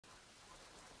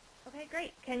Okay,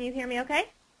 great. Can you hear me okay?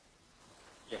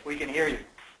 Yes, we can hear you.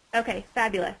 Okay,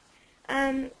 fabulous.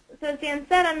 So as Dan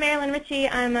said, I'm Marylyn Ritchie.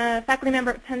 I'm a faculty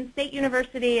member at Penn State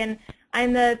University, and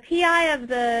I'm the PI of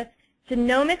the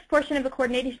Genomics portion of the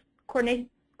coordinating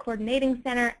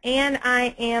center, and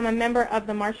I am a member of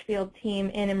the Marshfield team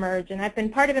in eMERGE, and I've been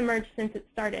part of eMERGE since it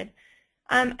started.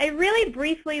 I really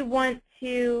briefly want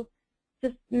to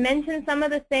just mention some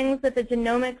of the things that the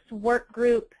genomics work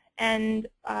group and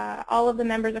all of the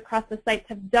members across the sites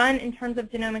have done in terms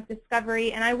of genomic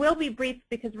discovery, and I will be brief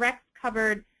because Rex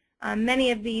covered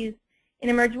many of these. In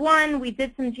eMERGE 1, we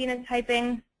did some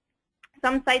genotyping.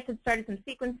 Some sites had started some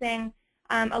sequencing.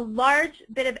 A large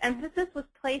bit of emphasis was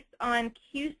placed on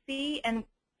QC and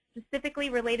specifically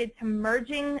related to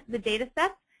merging the data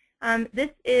sets.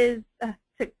 This is,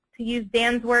 to use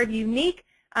Dan's word, unique.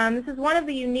 This is one of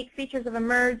the unique features of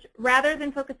eMERGE. Rather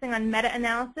than focusing on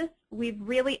meta-analysis, we've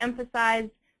really emphasized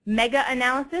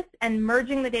mega-analysis and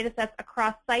merging the data sets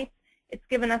across sites. It's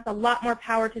given us a lot more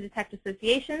power to detect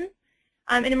associations.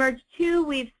 In eMERGE 2,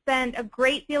 we've spent a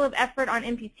great deal of effort on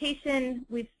imputation.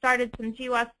 We've started some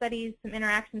GWAS studies, some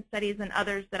interaction studies, and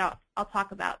others that I'll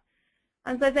talk about.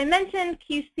 So as I mentioned,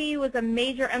 QC was a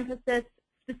major emphasis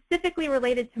specifically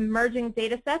related to merging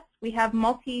data sets. We have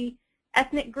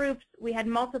multi-ethnic groups. We had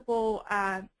multiple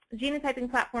genotyping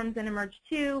platforms in eMERGE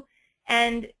 2,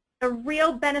 and a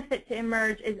real benefit to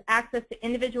eMERGE is access to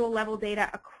individual level data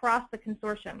across the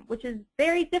consortium, which is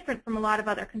very different from a lot of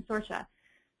other consortia.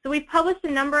 So we've published a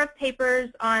number of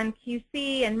papers on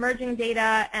QC and merging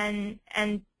data and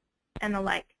the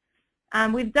like.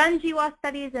 We've done GWAS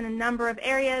studies in a number of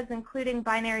areas, including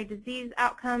binary disease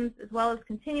outcomes as well as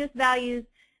continuous values.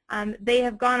 They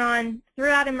have gone on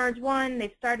throughout eMERGE 1.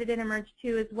 They've started in eMERGE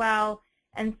 2 as well.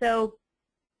 And so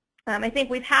I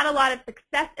think we've had a lot of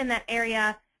success in that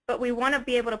area, but we want to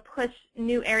be able to push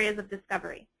new areas of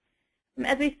discovery.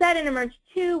 As we said in eMERGE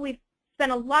 2, we've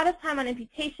spent a lot of time on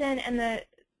imputation, and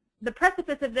the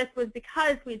precipice of this was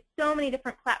because we had so many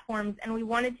different platforms and we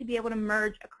wanted to be able to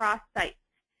merge across sites.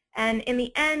 And in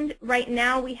the end, right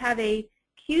now we have a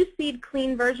QC'd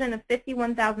clean version of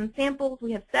 51,000 samples.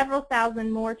 We have several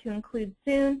thousand more to include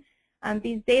soon.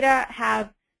 These data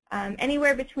have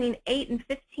anywhere between 8 and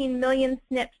 15 million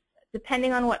SNPs,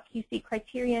 depending on what QC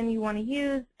criterion you want to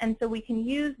use. And so we can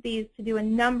use these to do a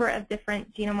number of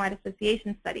different genome-wide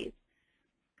association studies.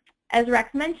 As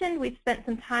Rex mentioned, we've spent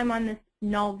some time on this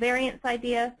null variance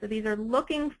idea. So these are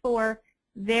looking for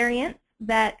variants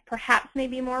that perhaps may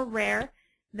be more rare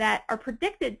that are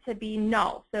predicted to be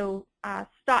null. So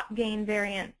stop gain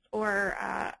variants or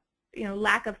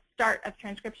lack of start of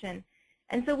transcription.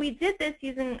 And so we did this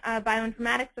using a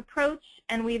bioinformatics approach,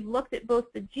 and we've looked at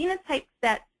both the genotype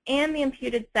sets and the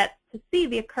imputed sets to see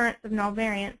the occurrence of null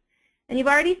variants. And you've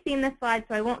already seen this slide,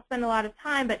 so I won't spend a lot of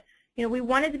time, but we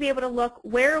wanted to be able to look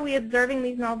where are we observing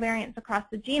these null variants across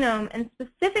the genome, and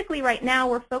specifically right now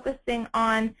we're focusing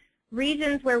on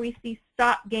regions where we see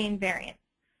stop gain variants.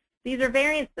 These are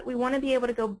variants that we want to be able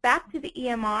to go back to the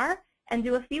EMR and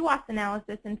do a GWAS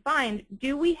analysis and find,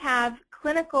 do we have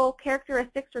clinical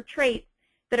characteristics or traits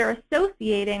that are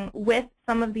associating with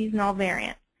some of these null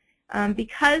variants?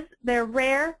 Because they're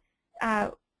rare,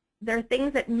 there are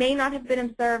things that may not have been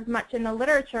observed much in the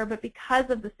literature, but because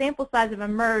of the sample size of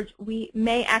eMERGE, we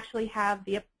may actually have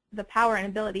the power and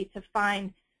ability to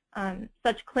find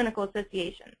such clinical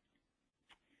associations.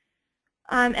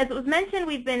 As it was mentioned,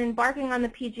 we've been embarking on the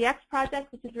PGX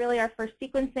project, which is really our first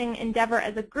sequencing endeavor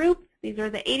as a group. These are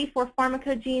the 84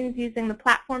 pharmacogenes using the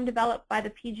platform developed by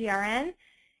the PGRN.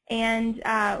 And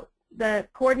the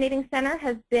coordinating center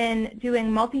has been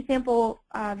doing multi-sample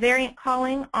variant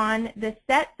calling on this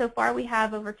set. So far we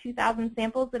have over 2,000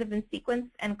 samples that have been sequenced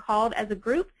and called as a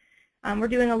group. We're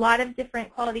doing a lot of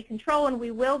different quality control, and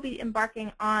we will be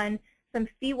embarking on some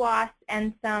GWAS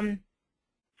and some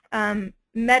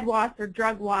MedWAS or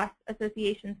DrugWAS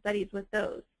association studies with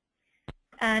those.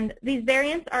 And these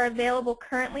variants are available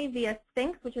currently via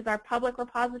Sphinx, which is our public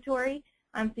repository.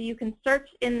 So you can search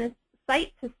in this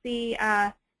site to see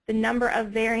the number of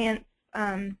variants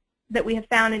that we have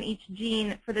found in each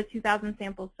gene for the 2,000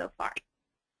 samples so far.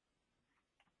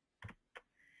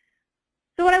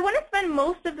 So what I want to spend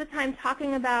most of the time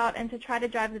talking about and to try to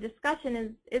drive the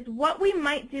discussion is what we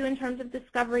might do in terms of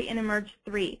discovery in eMERGE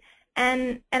 3.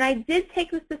 And I did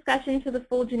take this discussion to the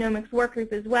full genomics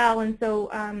workgroup as well, and so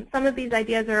some of these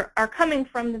ideas are coming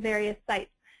from the various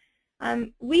sites.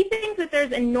 We think that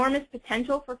there's enormous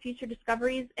potential for future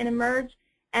discoveries in eMERGE,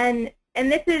 and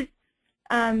this is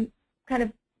kind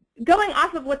of going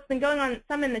off of what's been going on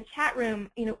some in the chat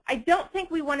room. I don't think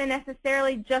we want to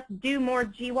necessarily just do more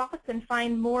GWAS and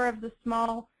find more of the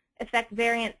small affect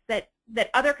variants that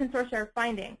other consortia are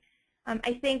finding.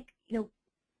 I think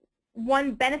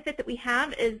one benefit that we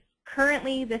have is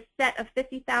currently this set of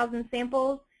 50,000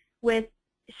 samples with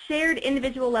shared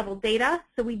individual level data,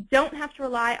 so we don't have to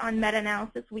rely on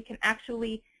meta-analysis. We can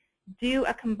actually do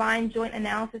a combined joint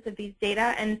analysis of these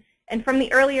data, and from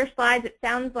the earlier slides, it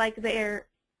sounds like there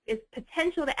is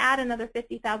potential to add another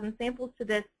 50,000 samples to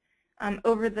this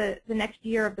over the next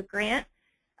year of the grant.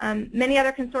 Many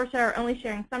other consortia are only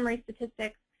sharing summary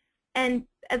statistics, and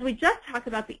as we just talked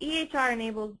about, the EHR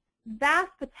enables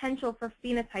vast potential for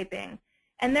phenotyping,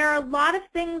 and there are a lot of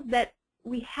things that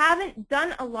we haven't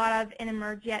done a lot of in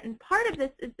eMERGE yet, and part of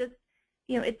this is just,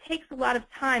 it takes a lot of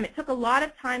time. It took a lot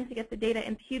of time to get the data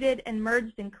imputed and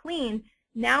merged and cleaned.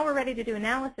 Now we're ready to do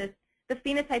analysis. The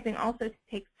phenotyping also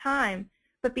takes time,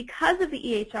 but because of the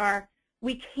EHR,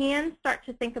 we can start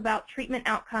to think about treatment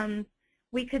outcomes.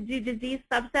 We could do disease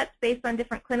subsets based on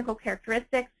different clinical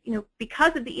characteristics.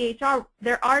 Because of the EHR,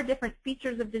 there are different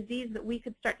features of disease that we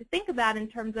could start to think about in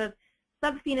terms of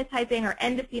subphenotyping or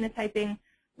endophenotyping,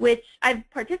 which I've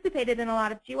participated in a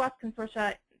lot of GWAS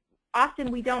consortia.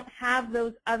 Often we don't have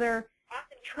those other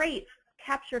traits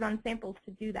captured on samples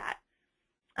to do that.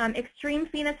 Extreme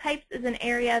phenotypes is an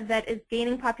area that is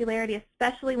gaining popularity,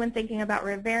 especially when thinking about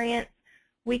rare variants.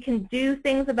 We can do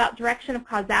things about direction of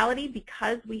causality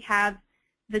because we have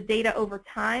the data over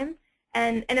time.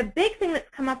 And a big thing that's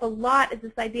come up a lot is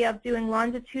this idea of doing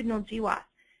longitudinal GWAS.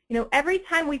 Every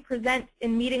time we present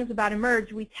in meetings about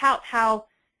eMERGE, we tout how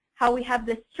we have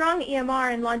this strong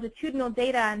EMR and longitudinal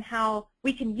data and how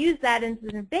we can use that as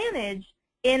an advantage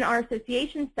in our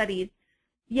association studies.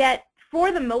 Yet,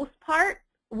 for the most part,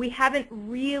 we haven't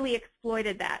really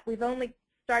exploited that. We've only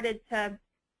started to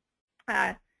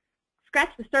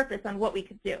scratch the surface on what we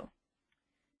could do.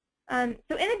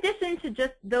 So in addition to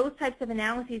just those types of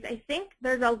analyses, I think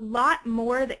there's a lot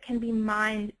more that can be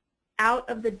mined out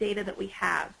of the data that we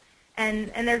have.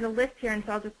 And there's a list here, and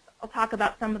so I'll talk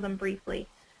about some of them briefly.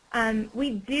 We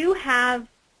do have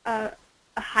a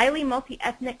highly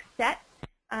multi-ethnic set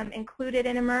included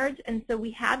in eMERGE, and so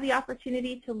we have the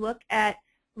opportunity to look at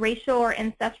racial or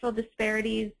ancestral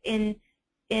disparities in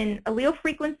allele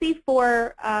frequency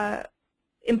for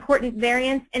important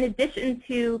variants in addition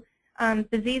to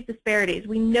disease disparities.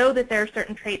 We know that there are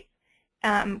certain traits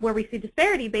where we see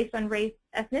disparity based on race,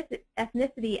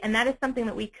 ethnicity, and that is something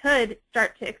that we could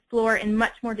start to explore in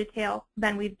much more detail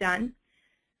than we've done.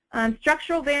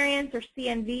 Structural variants, or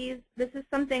CNVs, this is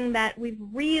something that we've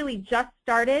really just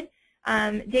started.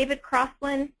 David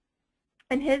Crossland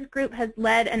and his group has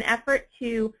led an effort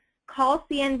to call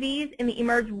CNVs in the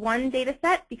eMERGE-1 data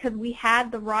set because we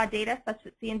had the raw data such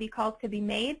that CNV calls could be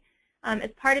made.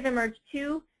 As part of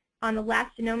eMERGE-2, on the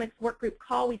last Genomics workgroup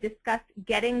call, we discussed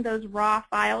getting those raw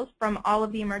files from all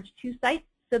of the eMERGE-2 sites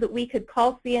so that we could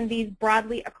call CNVs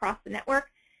broadly across the network.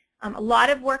 A lot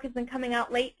of work has been coming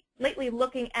out lately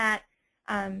looking at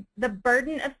the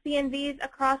burden of CNVs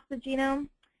across the genome,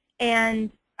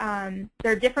 and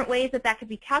there are different ways that could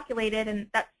be calculated, and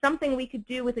that's something we could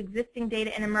do with existing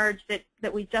data in eMERGE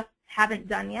that we just haven't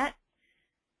done yet.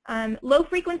 Low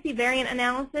frequency variant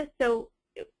analysis, so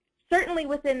certainly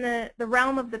within the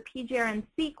realm of the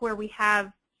PGRN-seq, where we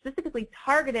have specifically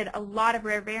targeted a lot of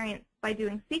rare variants by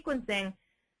doing sequencing,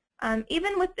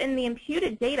 even within the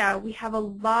imputed data, we have a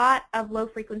lot of low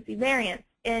frequency variants.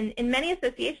 In many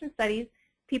association studies,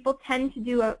 people tend to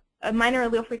do a minor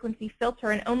allele frequency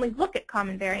filter and only look at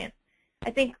common variants.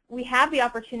 I think we have the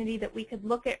opportunity that we could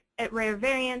look at rare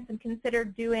variants and consider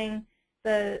doing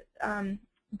the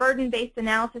burden-based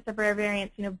analysis of rare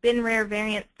variants, bin rare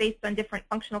variants based on different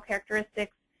functional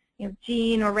characteristics,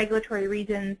 gene or regulatory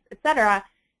regions, et cetera,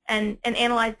 and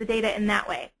analyze the data in that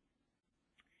way.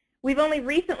 We've only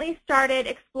recently started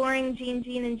exploring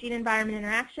gene-gene and gene-environment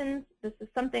interactions. This is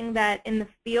something that in the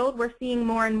field we're seeing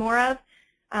more and more of.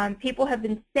 People have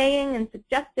been saying and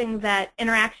suggesting that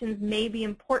interactions may be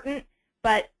important,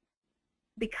 but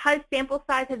because sample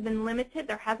size has been limited,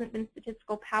 there hasn't been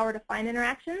statistical power to find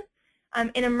interactions.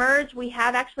 In eMERGE, we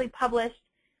have actually published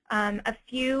a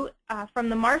few from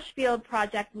the Marshfield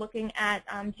project looking at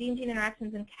gene-gene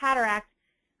interactions in cataract.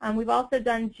 We've also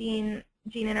done gene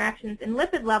interactions in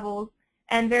lipid levels,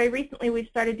 and very recently we've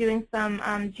started doing some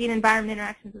gene-environment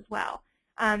interactions as well.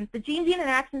 The gene-gene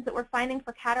interactions that we're finding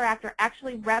for cataract are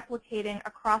actually replicating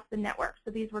across the network.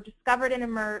 So these were discovered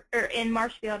in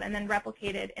Marshfield and then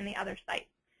replicated in the other sites.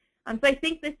 So I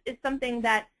think this is something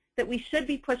that we should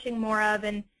be pushing more of,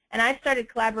 and I've started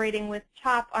collaborating with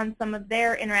CHOP on some of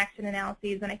their interaction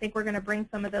analyses, and I think we're going to bring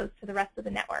some of those to the rest of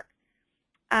the network.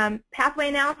 Pathway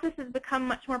analysis has become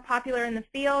much more popular in the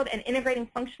field, and integrating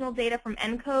functional data from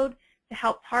ENCODE to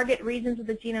help target regions of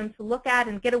the genome to look at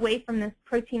and get away from this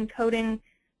protein coding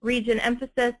region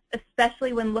emphasis,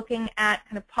 especially when looking at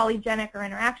kind of polygenic or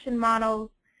interaction models.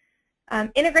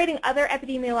 Integrating other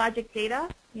epidemiologic data.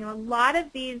 A lot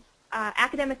of these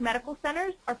academic medical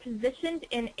centers are positioned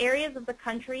in areas of the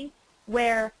country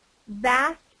where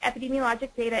vast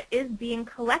epidemiologic data is being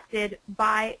collected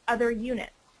by other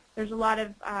units. There's a lot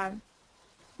of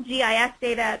GIS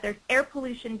data, there's air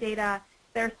pollution data,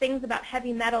 there are things about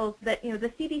heavy metals that the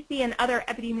CDC and other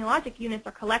epidemiologic units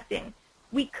are collecting.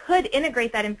 We could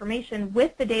integrate that information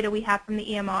with the data we have from the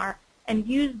EMR and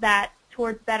use that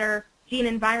towards better gene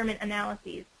environment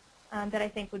analyses that I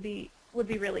think would be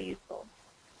really useful.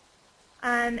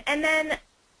 And then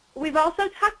we've also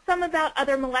talked some about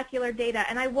other molecular data,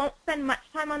 and I won't spend much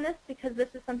time on this because this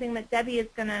is something that Debbie is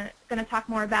going to talk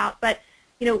more about. But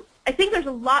I think there's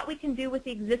a lot we can do with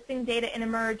the existing data in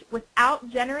eMERGE without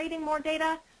generating more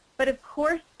data. But of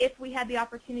course, if we had the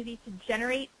opportunity to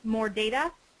generate more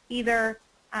data, either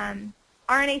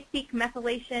RNA-seq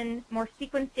methylation, more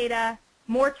sequence data,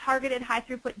 more targeted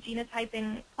high-throughput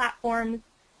genotyping platforms,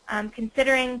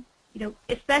 considering,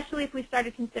 especially if we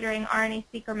started considering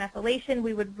RNA-seq or methylation,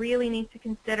 we would really need to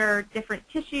consider different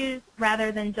tissues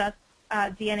rather than just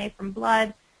DNA from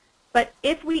blood. But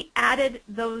if we added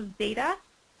those data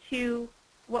to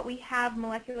what we have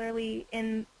molecularly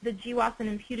in the GWAS and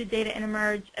imputed data in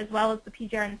eMERGE, as well as the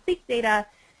PGR and seq data,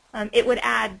 it would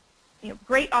add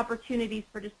great opportunities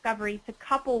for discovery to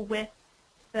couple with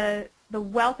the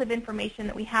wealth of information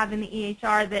that we have in the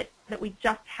EHR that we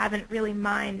just haven't really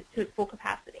mined to its full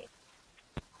capacity.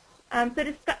 So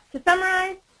to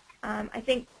summarize, I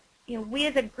think we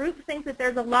as a group think that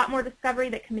there's a lot more discovery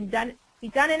that can be done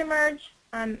in eMERGE,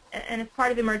 and as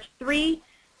part of eMERGE 3,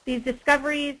 these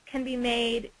discoveries can be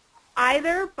made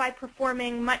either by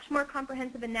performing much more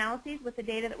comprehensive analyses with the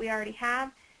data that we already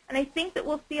have, and I think that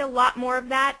we'll see a lot more of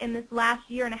that in this last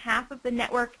year and a half of the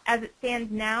network as it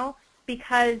stands now,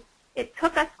 because it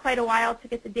took us quite a while to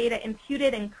get the data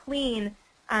imputed and clean,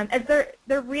 as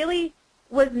there really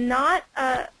was not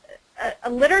a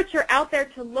literature out there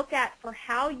to look at for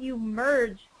how you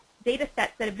merge data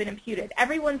sets that have been imputed.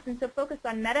 Everyone's been so focused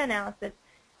on meta-analysis,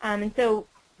 and so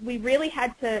we really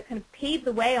had to kind of pave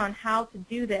the way on how to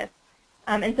do this.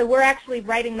 And so we're actually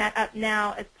writing that up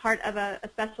now as part of a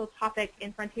special topic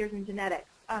in Frontiers in Genetics,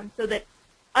 so that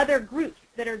other groups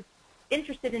that are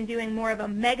interested in doing more of a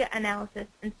mega-analysis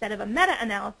instead of a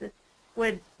meta-analysis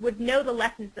would know the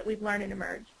lessons that we've learned in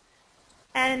eMERGE.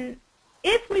 And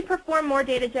if we perform more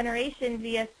data generation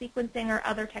via sequencing or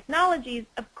other technologies,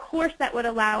 of course that would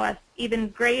allow us even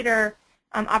greater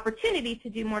opportunity to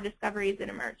do more discoveries in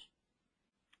eMERGE.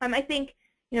 I think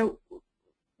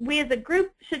we as a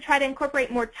group should try to incorporate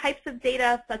more types of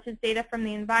data, such as data from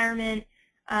the environment,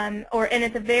 and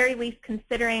at the very least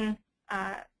considering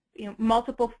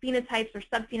multiple phenotypes or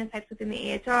subphenotypes within the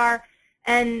EHR.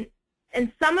 And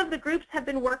some of the groups have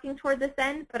been working toward this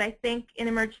end, but I think in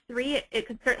eMERGE 3 it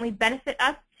could certainly benefit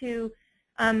us to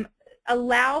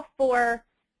allow for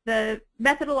the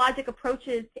methodologic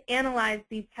approaches to analyze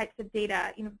these types of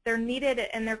data. They're needed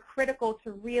and they're critical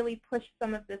to really push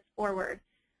some of this forward.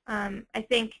 I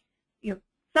think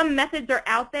some methods are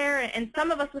out there, and some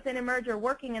of us within eMERGE are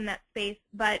working in that space,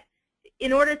 but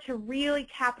in order to really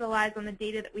capitalize on the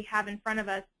data that we have in front of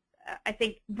us, I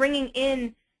think bringing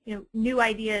in new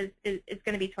ideas is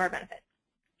going to be to our benefit.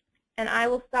 And I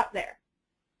will stop there.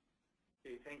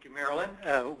 Okay, thank you,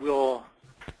 Marylyn. We'll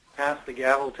pass the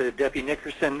gavel to Debbie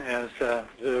Nickerson as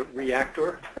the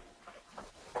reactor.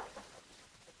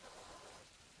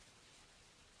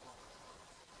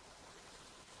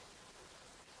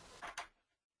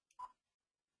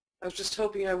 I was just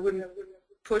hoping I wouldn't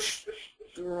push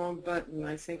the wrong button.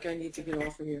 I think I need to get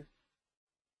off of here.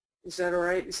 Is that all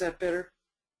right? Is that better?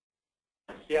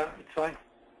 Yeah, it's fine.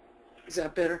 Is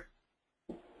that better?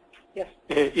 Yes.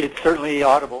 It's certainly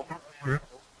audible,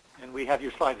 and we have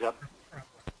your slides up.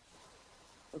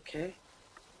 Okay.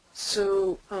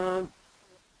 So I'm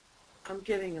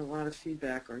getting a lot of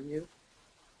feedback. Are you?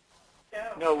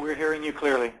 No, we're hearing you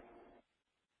clearly.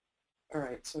 All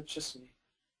right, so it's just me.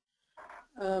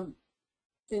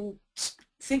 In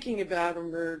thinking about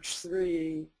eMERGE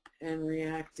 3 and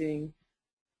reacting,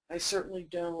 I certainly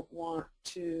don't want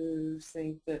to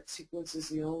think that sequence is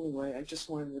the only way. I just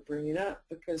wanted to bring it up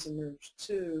because eMERGE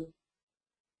 2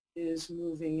 is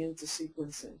moving into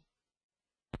sequencing.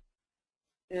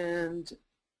 And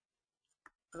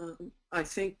I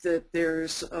think that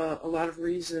there's a lot of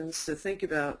reasons to think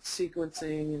about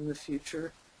sequencing in the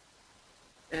future,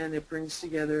 and it brings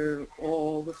together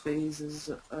all the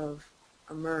phases of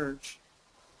eMERGE.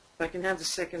 If I can have the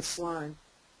second slide.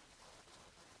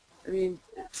 mean,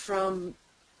 from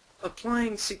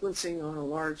applying sequencing on a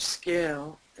large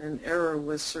scale, and error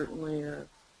was certainly a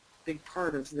big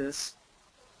part of this,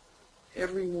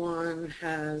 everyone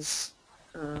has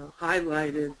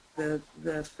highlighted the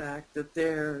fact that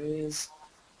there is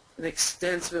an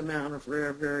extensive amount of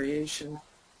rare variation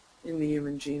in the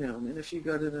human genome. And if you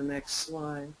go to the next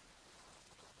slide,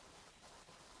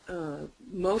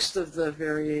 most of the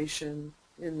variation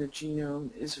in the genome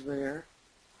is rare.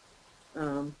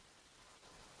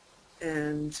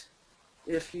 And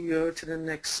if you go to the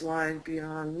next slide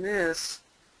beyond this,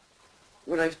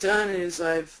 what I've done is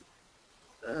I've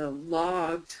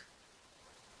logged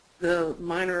the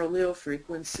minor allele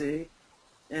frequency,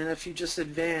 and if you just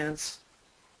advance,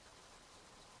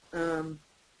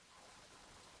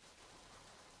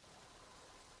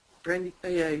 Brandy, oh,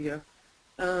 yeah, you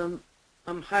go.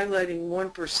 I'm highlighting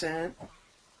 1%,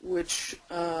 which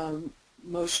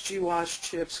most GWAS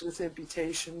chips with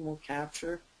imputation will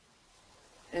capture.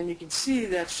 And you can see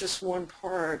that's just one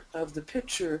part of the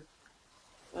picture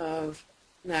of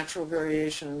natural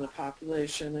variation in the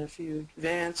population. If you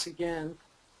advance again,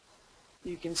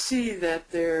 you can see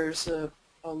that there's a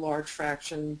large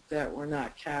fraction that we're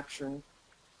not capturing.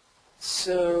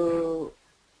 So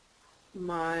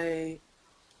I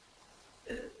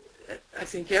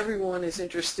think everyone is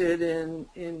interested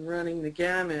in running the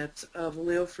gamut of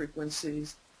allele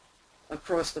frequencies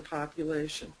across the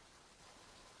population.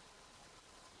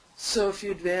 So if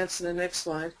you advance to the next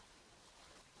slide,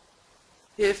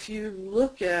 if you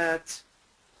look at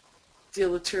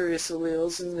deleterious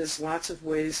alleles, and there's lots of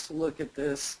ways to look at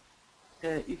this,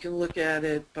 you can look at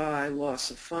it by loss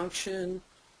of function,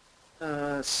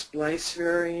 splice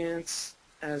variants,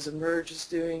 as eMERGE is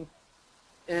doing,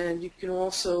 and you can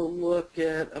also look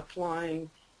at applying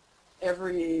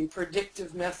every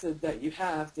predictive method that you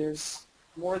have. There's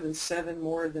more than 7,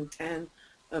 more than 10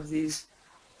 of these.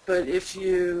 But if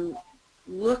you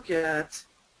look at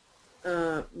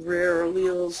rare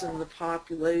alleles in the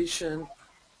population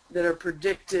that are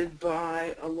predicted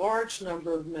by a large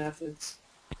number of methods,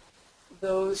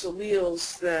 those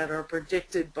alleles that are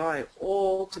predicted by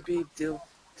all to be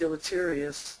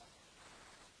deleterious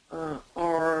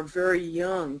are very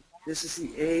young. This is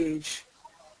the age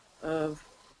of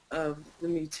the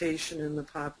mutation in the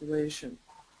population.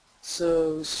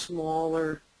 So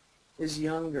smaller is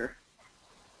younger.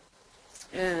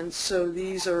 And so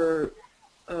these are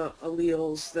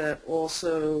alleles that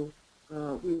also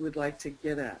we would like to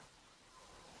get at.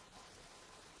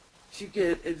 If you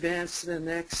get advanced to the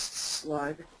next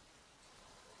slide,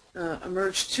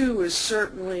 eMERGE 2 is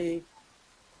certainly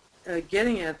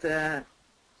getting at that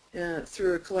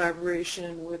through a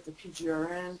collaboration with the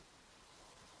PGRN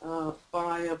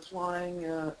by applying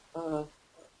a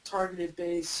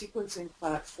targeted-based sequencing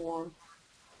platform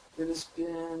that has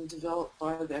been developed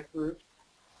by that group.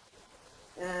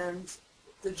 And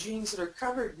the genes that are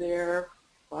covered there,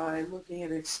 by looking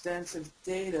at extensive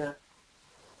data,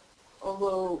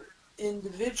 although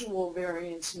individual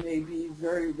variants may be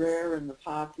very rare in the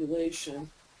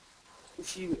population,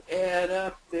 if you add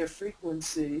up their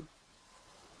frequency,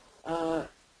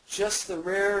 just the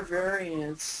rare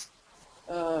variants,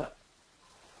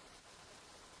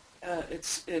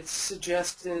 it's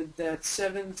suggested that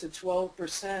 7 to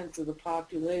 12% of the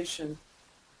population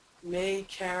may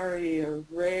carry a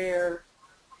rare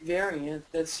variant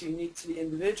that's unique to the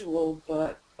individual,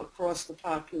 but across the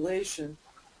population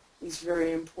is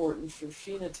very important for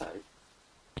phenotype.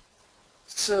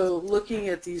 So looking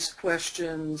at these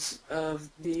questions of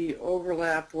the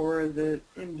overlap or the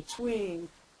in-between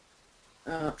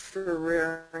for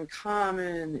rare and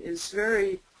common is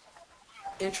very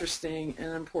interesting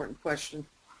and important question.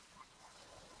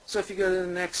 So if you go to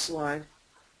the next slide.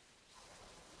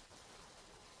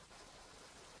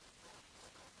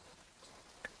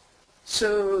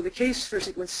 So the case for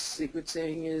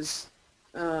sequencing is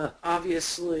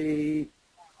obviously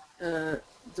the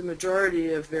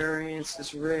majority of variants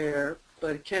is rare,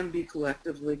 but it can be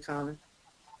collectively common.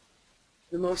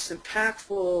 The most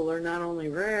impactful are not only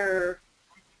rare,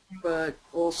 but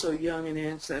also young in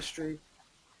ancestry,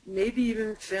 maybe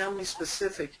even family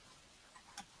specific.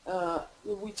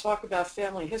 When we talk about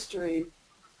family history,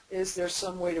 is there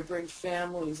some way to bring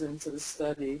families into the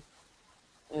study?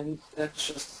 And that's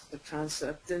just the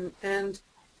concept. And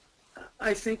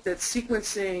I think that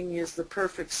sequencing is the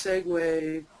perfect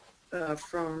segue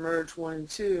from eMERGE 1 and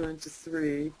 2 into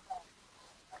 3.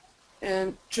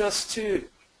 And just to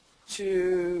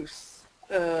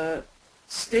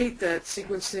state that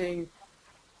sequencing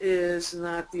is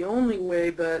not the only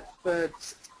way, but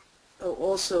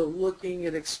also looking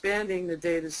at expanding the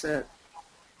data set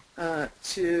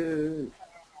to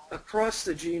across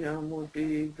the genome would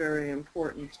be very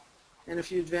important. And if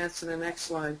you advance to the next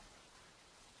slide,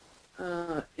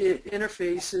 it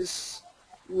interfaces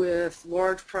with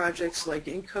large projects like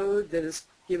ENCODE that has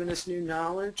given us new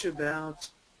knowledge about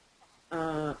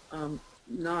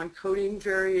non-coding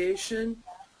variation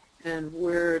and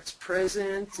where it's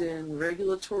present in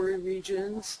regulatory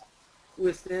regions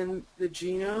within the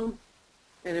genome.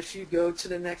 And if you go to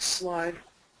the next slide,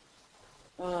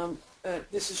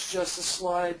 this is just a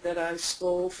slide that I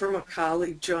stole from a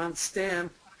colleague, John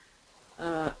Stamp,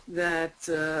 that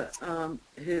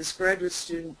his graduate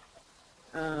student,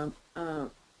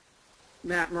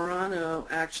 Matt Morano,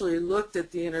 actually looked at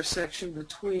the intersection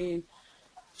between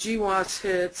GWAS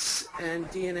hits and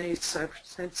DNA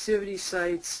sensitivity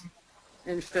sites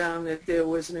and found that there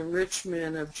was an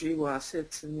enrichment of GWAS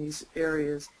hits in these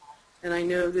areas. And I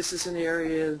know this is an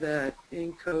area that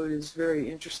ENCODE is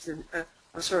very interested, that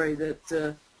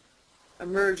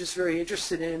eMERGE is very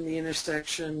interested in, the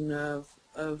intersection of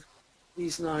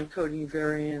these non-coding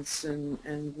variants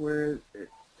and where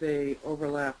they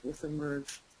overlap with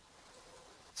eMERGE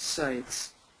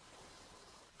sites.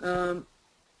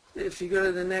 If you go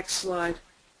to the next slide,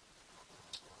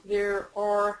 there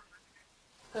are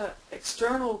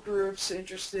external groups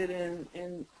interested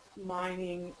in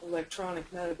mining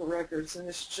electronic medical records, and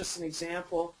this is just an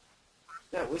example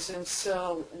that was in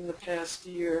Cell in the past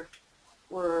year,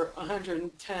 where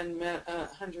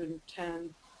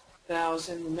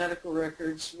 110,000 medical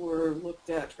records were looked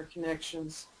at for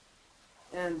connections,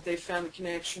 and they found a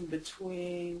connection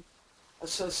between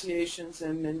associations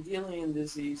and Mendelian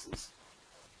diseases.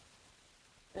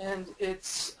 And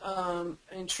it's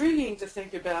intriguing to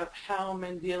think about how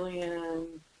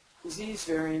Mendelian disease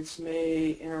variants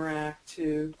may interact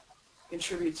to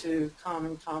contribute to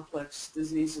common complex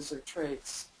diseases or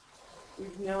traits.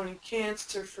 We've known in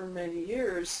cancer for many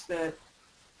years that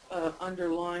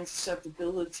underlying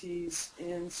susceptibilities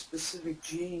in specific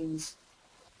genes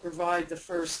provide the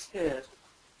first hit.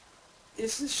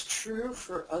 Is this true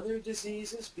for other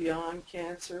diseases beyond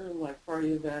cancer, like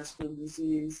cardiovascular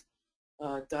disease,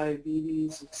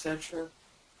 diabetes, etc.?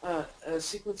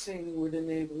 Sequencing would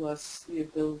enable us the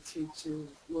ability to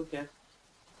look at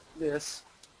this.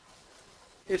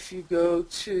 If you go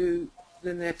to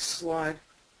the next slide,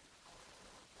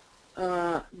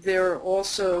 there are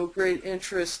also great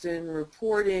interest in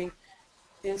reporting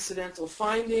incidental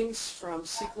findings from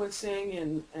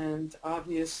sequencing, and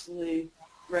obviously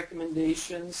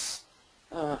recommendations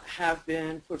have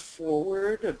been put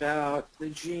forward about the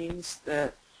genes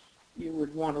that you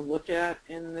would want to look at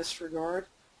in this regard.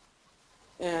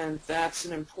 And that's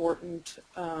an important,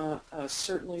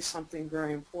 certainly something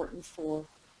very important for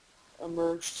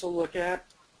eMERGE to look at.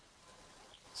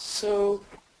 So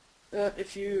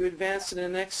if you advance to the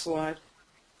next slide,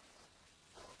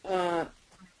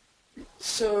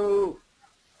 sequencing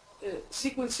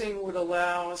would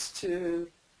allow us to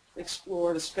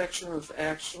explore the spectrum of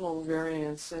actionable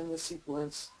variants in the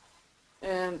sequence,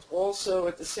 and also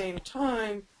at the same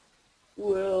time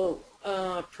will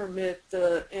permit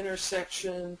the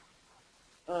intersection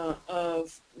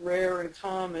of rare and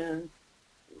common,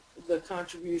 the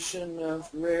contribution of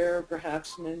rare,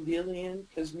 perhaps Mendelian,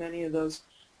 because many of those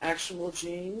actionable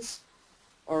genes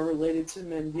are related to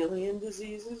Mendelian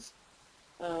diseases.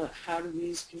 How do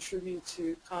these contribute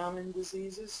to common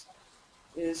diseases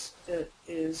is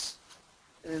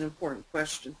an important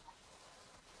question.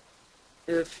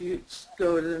 If you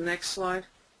go to the next slide.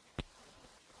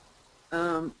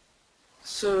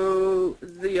 So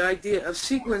the idea of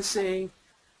sequencing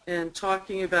and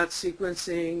talking about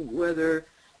sequencing, whether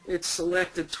it's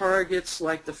selected targets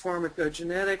like the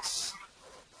pharmacogenetics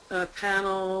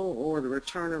panel or the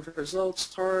return of results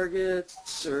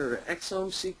targets or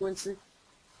exome sequencing.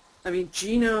 I mean,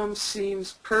 genome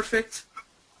seems perfect.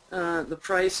 The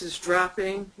price is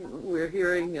dropping. We're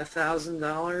hearing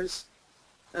 $1,000.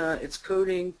 It's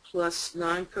coding plus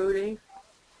non-coding,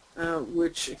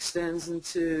 which extends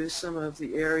into some of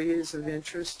the areas of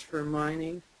interest for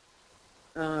mining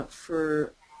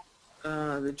for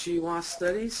the GWAS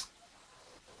studies.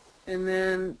 And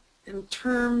then in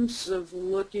terms of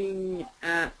looking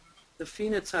at the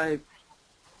phenotype,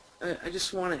 I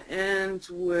just want to end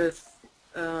with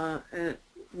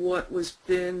what was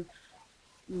been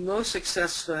most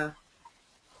successful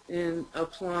in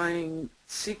applying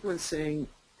sequencing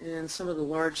in some of the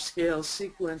large-scale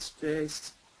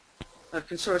sequence-based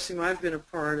consortium I've been a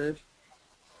part of.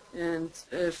 And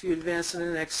if you advance to the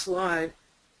next slide,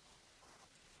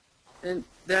 and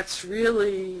that's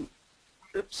really,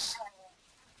 oops,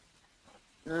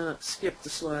 skip the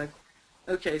slide.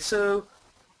 Okay, so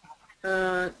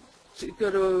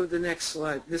go to the next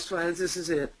slide. This is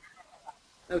it.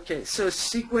 Okay, so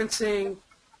sequencing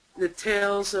the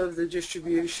tails of the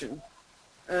distribution.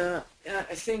 I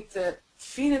think that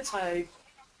phenotype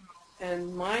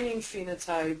and mining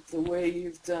phenotype, the way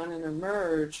you've done in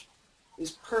eMERGE,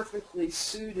 is perfectly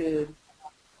suited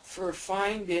for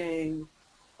finding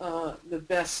the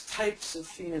best types of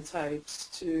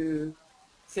phenotypes to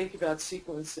think about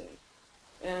sequencing.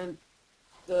 And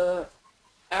the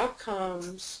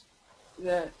outcomes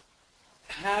that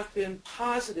have been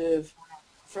positive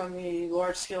from the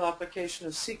large-scale application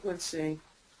of sequencing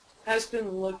has been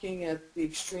looking at the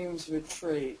extremes of a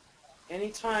trait.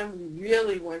 Anytime we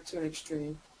really went to an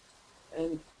extreme,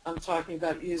 and I'm talking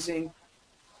about using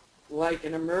like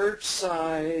an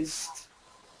eMERGE-sized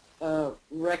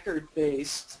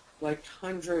record-based, like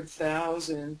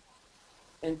 100,000,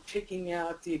 and picking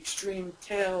out the extreme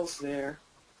tails there.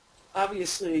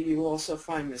 Obviously, you also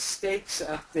find mistakes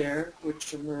out there,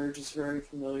 which eMERGE is very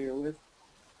familiar with,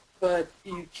 but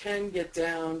you can get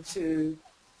down to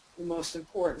the most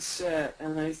important set,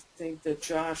 and I think that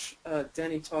Josh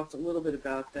Denny talked a little bit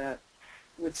about that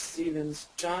with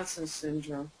Stevens-Johnson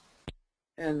syndrome,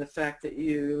 and the fact that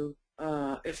you,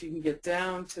 if you can get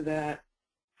down to that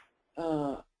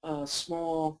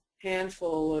small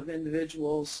handful of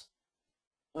individuals,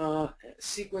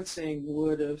 sequencing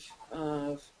would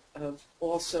have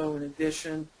also, in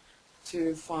addition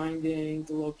to finding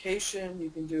the location, you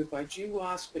can do it by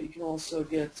GWAS, but you can also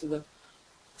get to the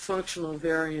functional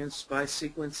variants by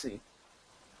sequencing.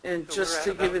 And so just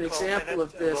to give an example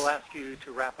of this, we'll ask you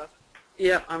to wrap up.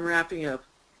 Yeah, I'm wrapping up.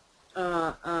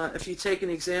 If you take an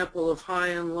example of high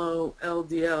and low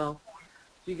LDL,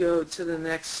 if you go to the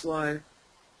next slide,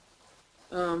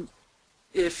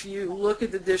 if you look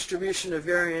at the distribution of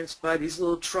variants by these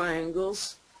little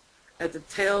triangles at the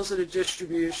tails of the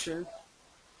distribution,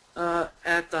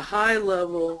 at the high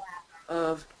level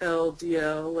of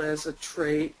LDL as a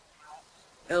trait,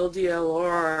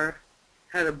 LDLR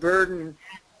had a burden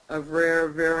of rare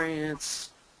variants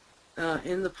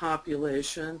in the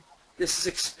population. This is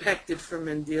expected from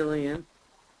Mendelian.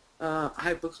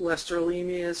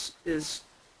 Hypercholesterolemia is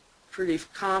pretty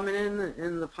common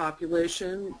in the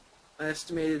population,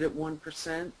 estimated at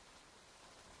 1%.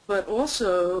 But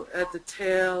also at the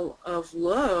tail of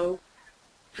low,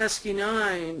 pesky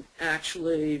 9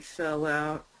 actually fell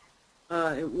out.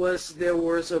 There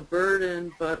was a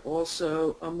burden, but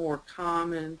also a more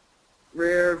common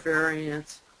rare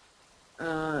variant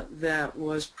that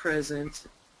was present,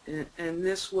 and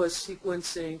this was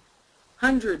sequencing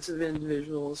hundreds of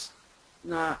individuals,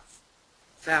 not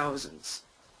thousands.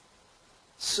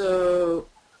 So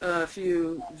if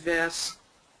you vest,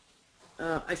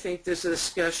 I think there's a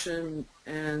discussion,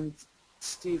 and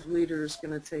Steve Leader is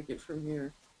going to take it from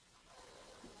here.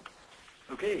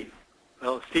 Okay.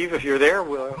 Well, Steve, if you're there,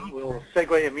 we'll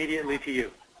segue immediately to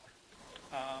you.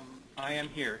 I am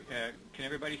here. Can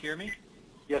everybody hear me?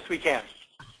 Yes, we can.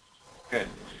 Good.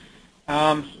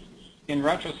 In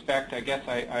retrospect, I guess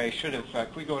I should have,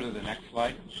 can we go to the next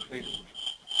slide, please?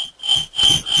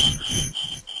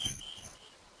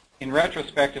 In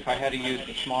retrospect, if I had to use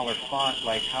a smaller font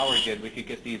like Howard did, we could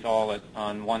get these all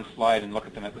on one slide and look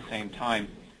at them at the same time.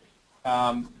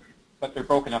 But they're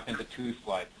broken up into two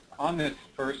slides. On this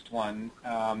first one,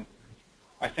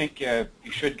 I think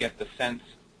you should get the sense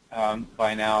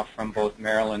by now from both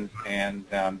Marylyn's and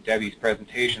Debbie's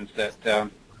presentations that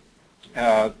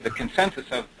the consensus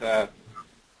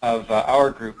of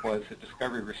our group was that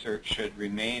discovery research should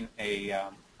remain a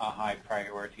high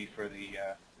priority for the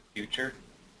future.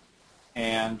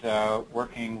 And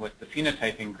working with the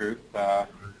phenotyping group,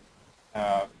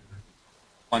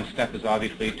 one step is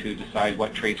obviously to decide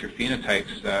what traits or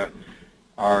phenotypes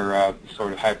are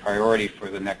sort of high priority for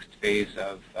the next phase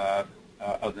of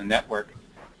the network.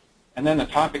 And then the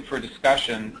topic for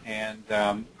discussion, and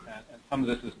some of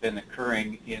this has been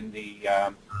occurring in the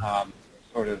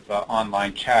sort of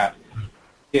online chat,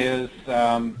 is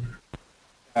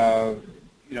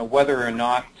whether or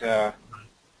not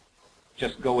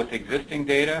just go with existing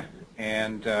data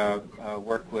and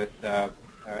work with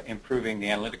improving the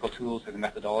analytical tools and the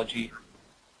methodology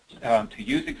to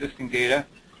use existing data,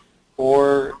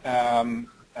 or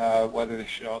whether there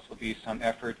should also be some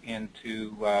effort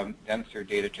into denser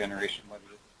data generation, whether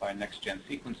it's by next-gen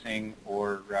sequencing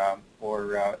or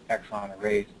exon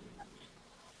arrays.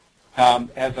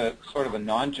 As a sort of a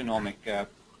non-genomic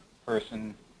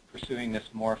person pursuing this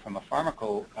more from a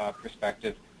pharmaco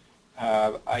perspective,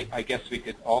 I guess we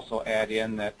could also add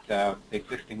in that the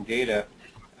existing data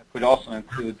could also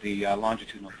include the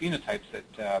longitudinal phenotypes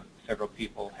that several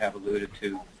people have alluded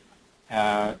to.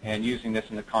 and using this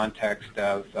in the context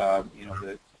of you know,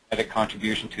 the genetic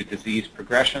contribution to disease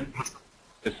progression.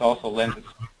 This also lends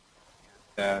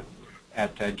itself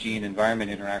at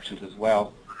gene-environment interactions as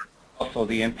well. Also,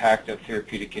 the impact of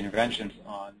therapeutic interventions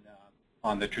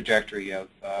on the trajectory of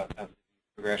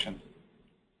progression.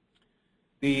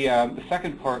 The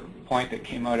second point that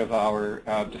came out of our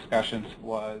discussions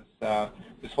was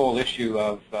this whole issue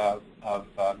of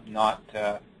not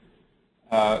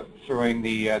throwing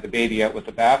the baby out with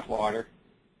the bathwater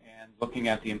and looking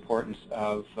at the importance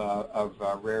of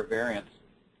rare variants.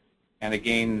 And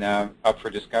again, up for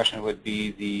discussion would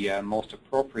be the most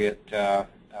appropriate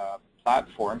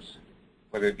platforms,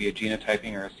 whether it be a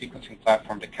genotyping or a sequencing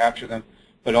platform to capture them,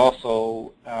 but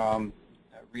also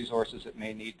resources that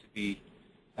may need to be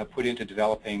put into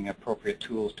developing appropriate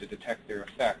tools to detect their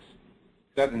effects.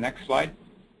 Is that the next slide?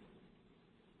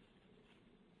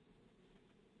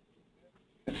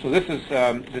 So this is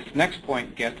this next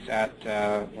point gets at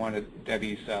one of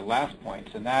Debbie's last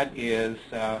points, and that is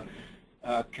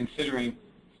considering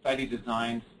study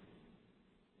designs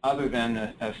other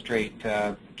than a straight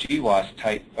GWAS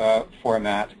type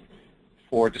format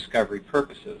for discovery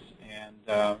purposes.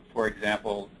 And for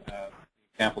example,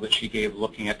 example that she gave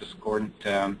looking at discordant,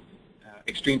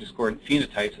 extreme discordant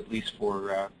phenotypes, at least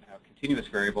for continuous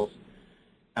variables,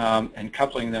 and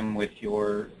coupling them with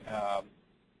your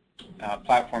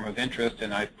platform of interest,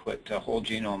 and I've put whole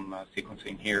genome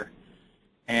sequencing here.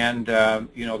 And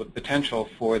you know, the potential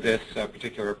for this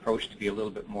particular approach to be a little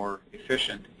bit more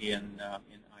efficient in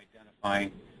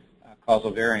identifying causal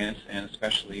variants, and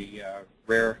especially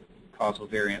rare causal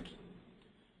variants.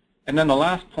 And then the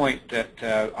last point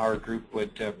that our group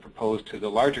would propose to the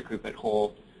larger group at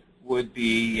whole would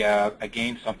be,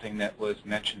 again, something that was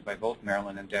mentioned by both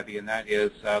Marylyn and Debbie, and that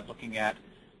is looking at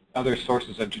other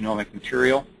sources of genomic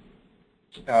material,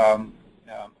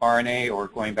 RNA, or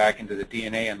going back into the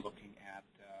DNA and looking at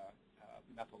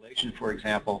methylation, for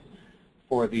example,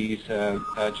 for these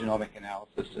genomic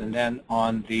analysis. And then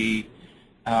on the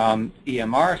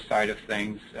EMR side of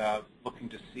things, looking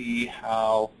to see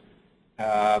how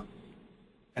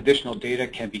additional data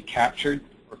can be captured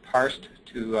or parsed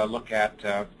to look at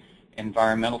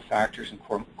environmental factors and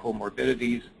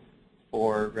comorbidities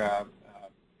for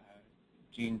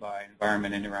gene by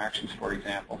environment interactions, for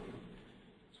example.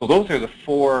 So those are the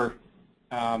four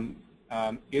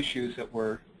issues that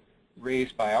were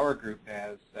raised by our group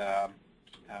as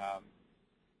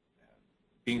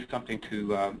being something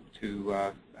to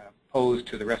pose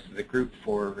to the rest of the group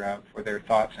for their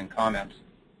thoughts and comments.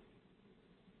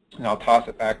 And I'll toss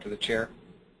it back to the chair.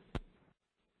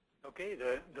 Okay,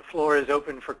 the floor is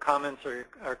open for comments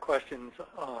or questions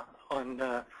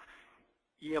on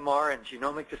EMR and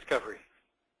genomic discovery.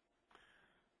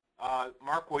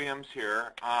 Mark Williams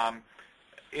here. A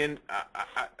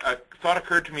thought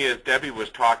occurred to me as Debbie was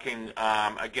talking,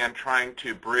 again, trying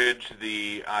to bridge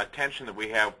the tension that we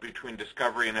have between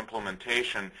discovery and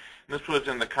implementation. And this was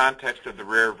in the context of the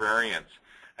rare variants.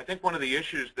 I think one of the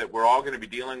issues that we're all going to be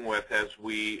dealing with as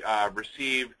we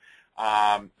receive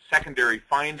secondary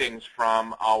findings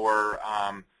from our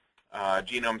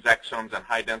genomes, exomes, and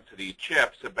high-density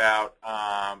chips about,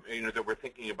 that we're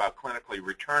thinking about clinically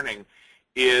returning,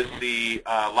 is the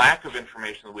lack of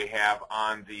information that we have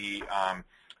on the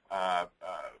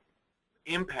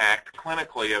impact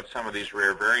clinically of some of these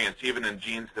rare variants, even in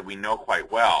genes that we know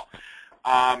quite well.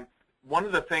 One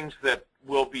of the things that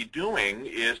we'll be doing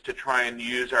is to try and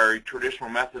use our traditional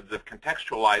methods of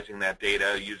contextualizing that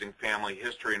data using family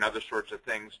history and other sorts of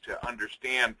things to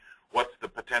understand what's the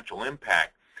potential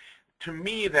impact. To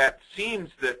me, that seems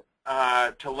that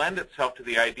to lend itself to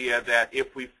the idea that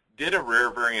if we did a rare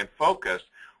variant focus,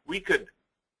 we could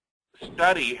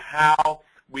study how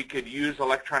we could use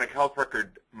electronic health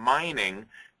record mining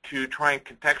to try and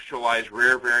contextualize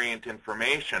rare variant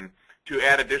information to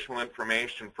add additional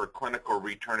information for clinical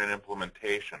return and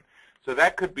implementation. So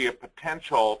that could be a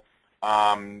potential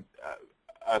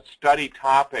a study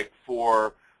topic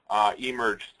for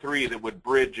eMERGE 3 that would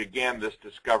bridge, again, this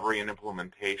discovery and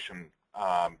implementation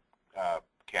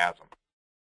chasm.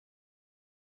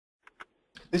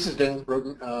 This is Dan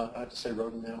Roden. I have to say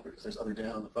Roden now because there's other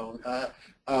Dan on the phone.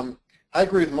 I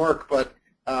agree with Mark, but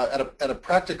at a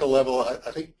practical level,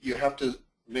 I think you have to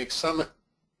make some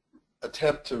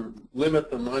attempt to limit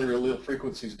the minor allele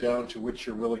frequencies down to which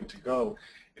you're willing to go.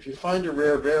 If you find a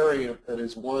rare variant that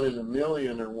is 1 in a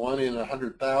million or 1 in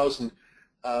 100,000,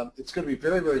 it's going to be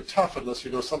very, very tough unless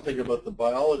you know something about the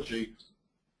biology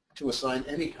to assign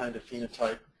any kind of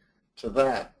phenotype to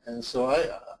that. And so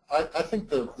I think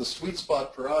the sweet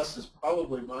spot for us is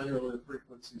probably minor allele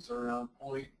frequencies around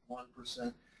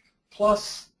 0.1%.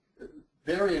 Plus,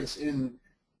 variants in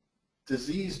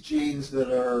disease genes that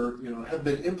are, have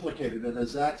been implicated. And as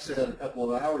Zach said a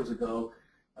couple of hours ago,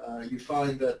 you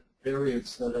find that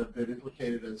variants that have been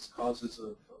implicated as causes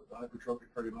of hypertrophic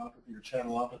cardiomyopathy or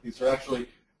channelopathies are actually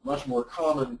much more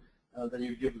common than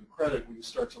you give them credit when you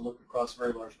start to look across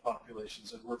very large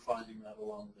populations, and we're finding that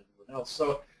along with everyone else.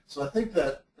 So I think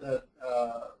that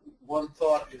one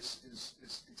thought is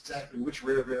exactly which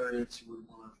rare variants you would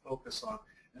want to focus on.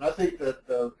 And I think that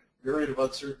the variant of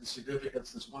uncertain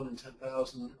significance, this 1 in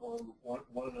 10,000 or 1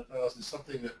 in 1,000, is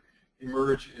something that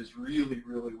eMERGE is really,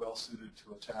 really well suited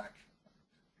to attack.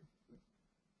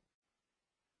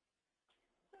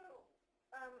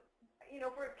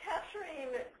 If we're capturing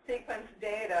sequence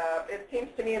data, it seems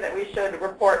to me that we should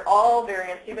report all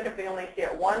variants, even if we only see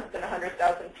it once in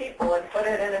 100,000 people, and put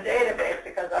it in a database,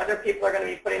 because other people are going to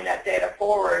be putting that data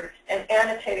forward and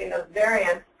annotating those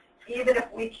variants. Even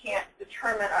if we can't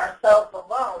determine ourselves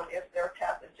alone if they're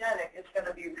pathogenic, it's going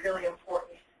to be really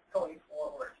important going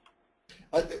forward.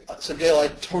 So Gail, I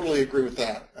totally agree with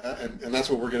that, and that's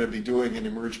what we're going to be doing in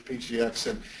eMERGE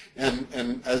PGX.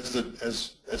 And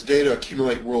as data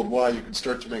accumulate worldwide, you can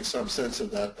start to make some sense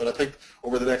of that. But I think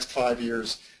over the next 5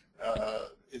 years,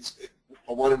 it's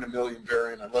a 1 in a million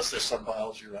variant. Unless there's some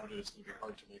biology around it, it's going to be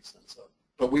hard to make sense of.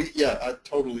 But I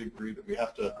totally agree that we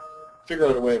have to figure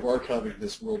out a way of archiving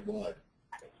this worldwide.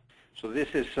 So this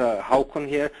is Håkon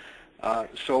here.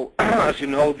 So as you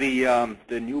know,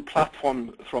 the new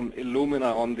platform from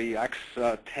Illumina on the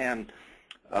X10,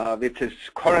 which is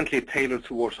currently tailored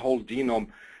towards whole genome,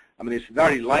 I mean, it's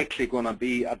very likely going to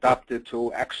be adapted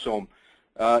to exome,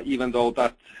 even though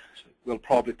that will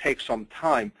probably take some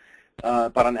time.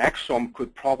 But an exome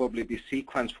could probably be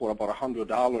sequenced for about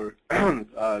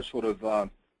 $100, sort of,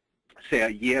 say, a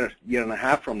year and a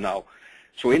half from now.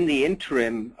 So in the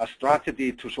interim, a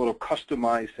strategy to sort of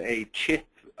customize a chip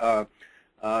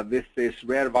with this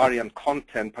rare variant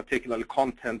content, particularly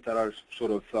content that are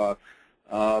sort of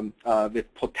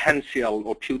with potential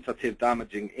or putative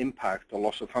damaging impact or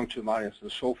loss of function variants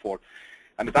and so forth.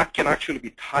 I mean, that can actually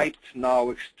be typed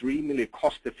now extremely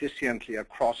cost efficiently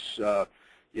across,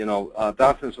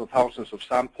 dozens or thousands of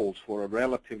samples for a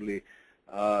relatively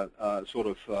sort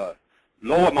of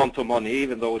low amount of money,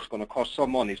 even though it's going to cost some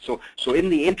money. So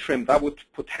in the interim, that would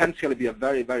potentially be a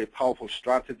very, very powerful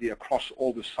strategy across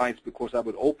all the sites, because that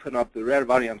would open up the rare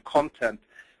variant content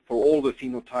for all the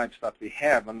phenotypes that we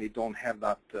have, and we don't have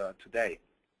that today.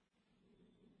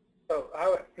 So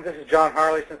this is John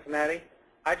Harley, Cincinnati.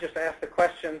 I just asked the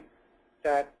question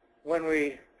that when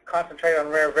we concentrate on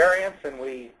rare variants and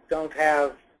we don't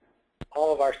have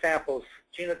all of our samples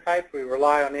genotyped, we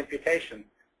rely on imputation.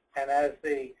 And as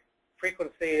the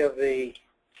frequency of the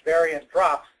variant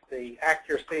drops, the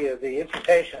accuracy of the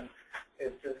imputation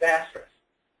is disastrous.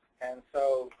 And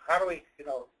so how do we,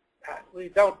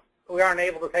 we aren't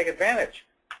able to take advantage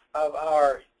of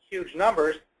our huge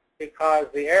numbers because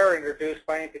the error introduced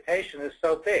by imputation is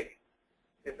so big.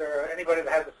 Is there anybody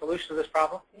that has a solution to this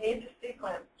problem? You need to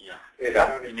sequence.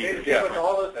 Yeah. You need to sequence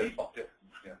all those people.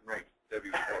 Yeah, right. That'd be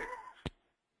great.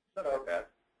 So bad.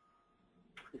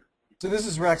 So this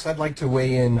is Rex. I'd like to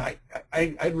weigh in.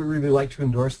 I'd really like to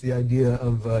endorse the idea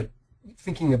of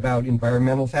thinking about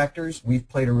environmental factors. We've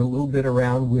played a little bit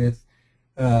around with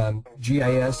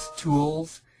GIS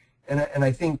tools, and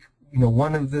I think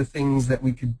one of the things that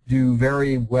we could do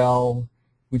very well,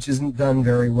 which isn't done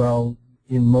very well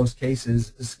in most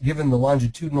cases, is given the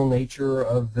longitudinal nature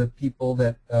of the people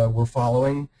that we're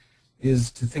following,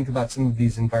 is to think about some of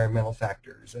these environmental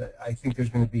factors. I think there's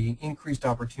going to be increased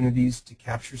opportunities to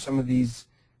capture some of these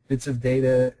bits of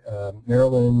data.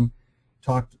 Marylyn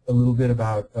talked a little bit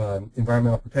about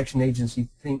Environmental Protection Agency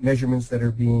measurements that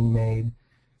are being made.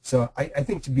 So I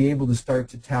think to be able to start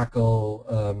to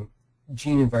tackle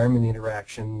gene-environment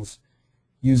interactions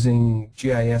using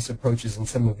GIS approaches and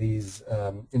some of these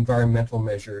environmental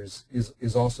measures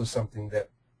is also something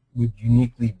that would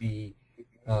uniquely be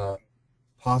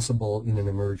possible in an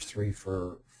eMERGE 3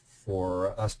 for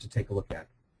us to take a look at.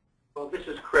 Well, this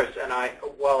is Chris, and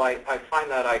while I find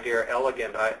that idea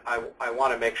elegant, I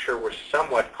want to make sure we're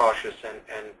somewhat cautious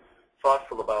and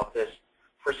thoughtful about this.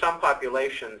 For some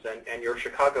populations, and your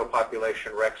Chicago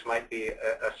population, Rex, might be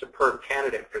a superb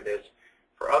candidate for this.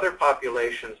 For other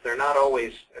populations, they're not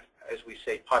always, as we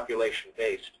say,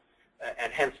 population-based,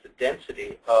 and hence the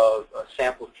density of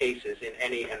sample cases in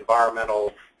any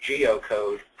environmental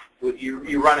geocode.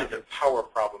 You run into power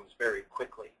problems very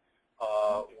quickly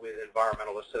with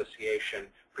environmental association,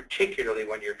 particularly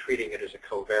when you're treating it as a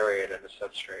covariate and a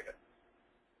substrate.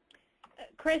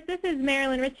 Chris, this is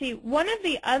Marylyn Ritchie. One of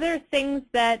the other things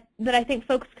that I think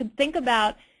folks could think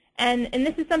about And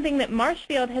this is something that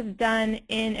Marshfield has done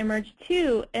in eMERGE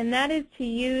 2, and that is to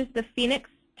use the Phoenix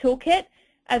toolkit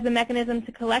as a mechanism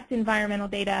to collect environmental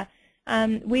data.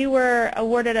 We were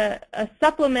awarded a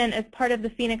supplement as part of the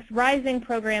Phoenix Rising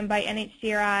program by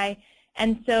NHGRI,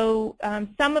 and so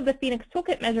some of the Phoenix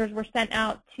toolkit measures were sent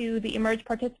out to the eMERGE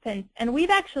participants. And we've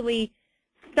actually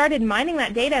started mining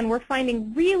that data, and we're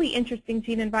finding really interesting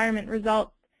gene environment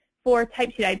results for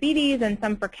type 2 diabetes and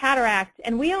some for cataract,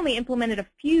 and we only implemented a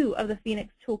few of the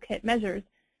Phoenix toolkit measures.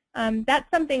 That's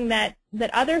something that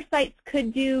other sites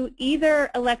could do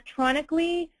either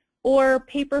electronically or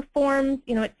paper forms.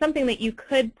 You know, it's something that you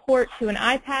could port to an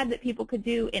iPad that people could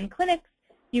do in clinics.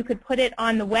 You could put it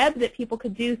on the web that people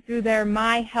could do through their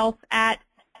My Health at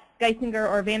Geisinger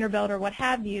or Vanderbilt or what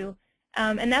have you.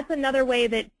 And that's another way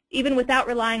that even without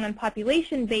relying on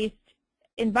population-based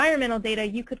environmental data,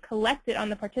 you could collect it on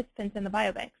the participants in the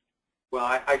biobanks. Well,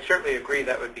 I certainly agree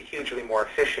that would be hugely more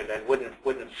efficient and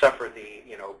wouldn't suffer the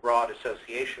broad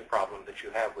association problem that you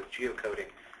have with geocoding.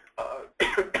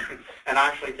 And I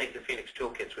actually think the Phoenix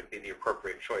toolkits would be the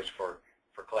appropriate choice for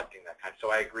collecting that kind.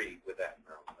 So I agree with that,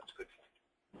 Marylyn. That's a good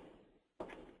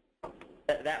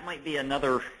point. That might be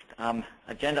another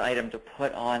agenda item to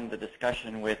put on the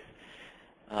discussion with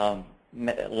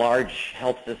large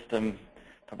health system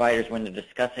providers when they're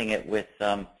discussing it with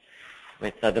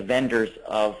the vendors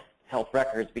of health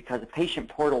records, because the patient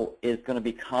portal is going to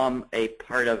become a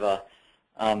part of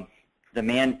the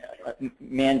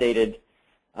mandated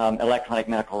electronic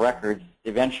medical records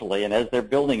eventually. And as they're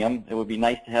building them, it would be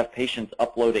nice to have patients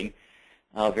uploading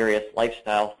various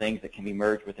lifestyle things that can be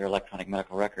merged with their electronic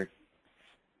medical record.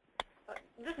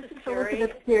 This is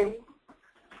Terry.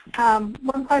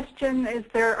 One question is,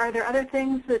 are there other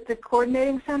things that the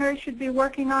coordinating center should be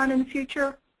working on in the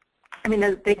future? I mean,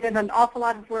 they did an awful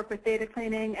lot of work with data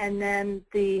cleaning and then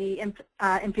the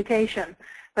imputation,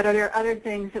 but are there other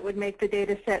things that would make the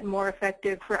data set more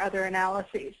effective for other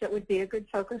analyses that would be a good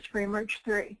focus for eMERGE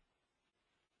 3?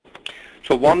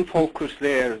 So one focus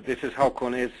there, this is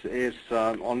Håkon, is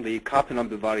on the copy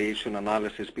number variation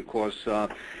analysis, because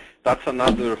that's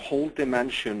another whole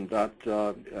dimension that,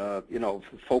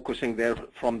 focusing there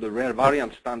from the rare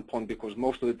variant standpoint, because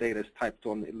most of the data is typed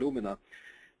on Illumina,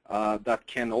 that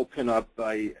can open up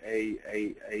a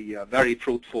very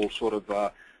fruitful sort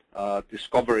of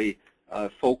discovery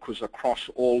focus across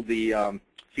all the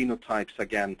phenotypes,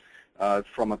 again,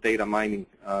 from a data mining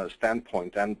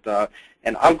standpoint. And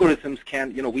algorithms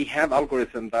can, we have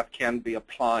algorithms that can be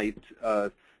applied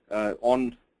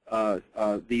on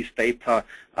these data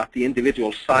at the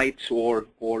individual sites or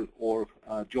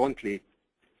jointly,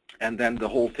 and then the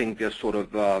whole thing just sort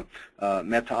of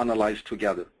meta-analyzed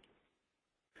together.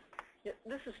 Yeah,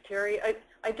 this is Terry.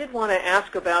 I did want to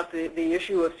ask about the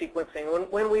issue of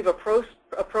sequencing. When we've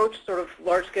approached sort of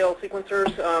large-scale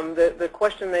sequencers, the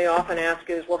question they often ask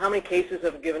is, well, how many cases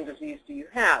of a given disease do you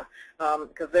have?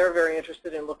 Because they're very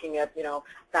interested in looking at,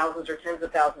 thousands or tens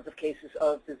of thousands of cases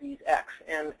of disease X.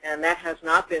 And that has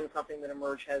not been something that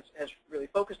eMERGE has really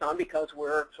focused on, because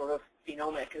we're sort of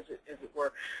phenomic, as it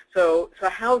were. So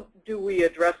how do we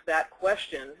address that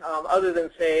question, other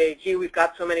than say, gee, we've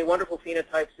got so many wonderful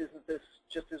phenotypes, isn't this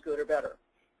just as good or better?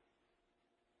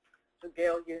 So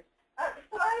Gail, you?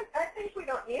 So I think we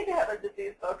don't need to have a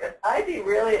disease focus. I'd be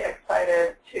really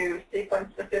excited to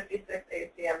sequence the 56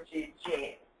 ACMG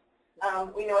genes.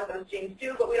 We know what those genes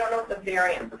do, but we don't know what the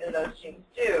variants in those genes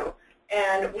do.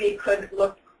 And we could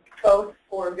look both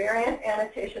for variant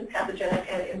annotation, pathogenic,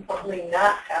 and importantly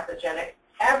not pathogenic.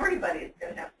 Everybody's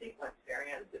going to have sequence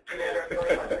variants. It's a matter of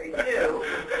really what they do.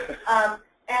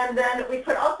 And then we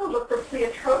could also look for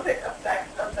pleiotropic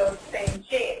effects of those same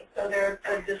genes. So there's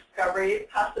a discovery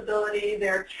possibility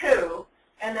there too.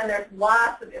 And then there's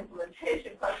lots of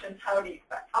implementation questions. How do you,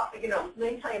 let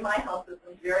me tell you, my health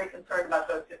system is very concerned about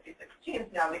those 56 genes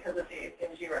now because of the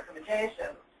ACMG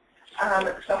recommendations.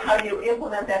 So how do you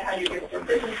implement that? How do you give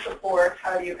decision support?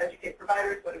 How do you educate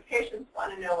providers? What do patients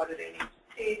want to know? What do they need to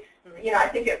see? I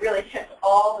think it really hits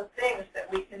all the things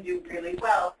that we can do really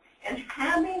well. And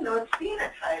having those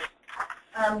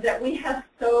phenotypes that we have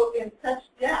in such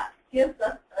depth gives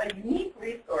us a unique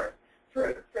resource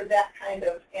for that kind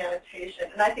of annotation.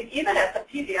 And I think even at the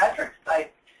pediatric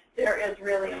site, there is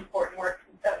really important work.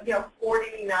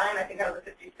 49, I think, out of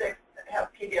the 56 have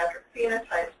pediatric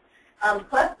phenotypes.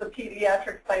 Plus, the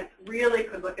pediatric sites really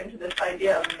could look into this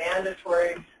idea of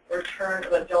mandatory return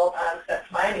of adult onset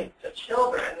findings to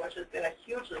children, which has been a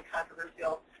hugely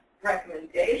controversial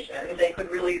recommendation. They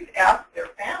could really ask their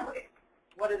families,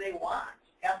 what do they want?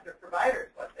 Ask their providers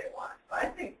what they want. So I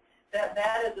think that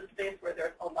is a space where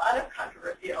there's a lot of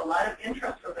controversy, a lot of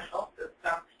interest from the health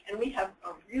system, and we have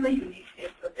a really unique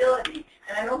capability.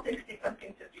 And I don't think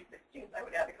sequencing 56 genes, I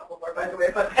would add a couple more, by the way,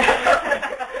 but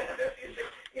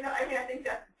you know, I mean, I think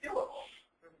that's doable.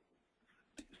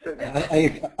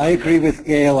 I agree with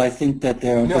Gail. I think that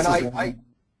there.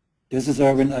 This is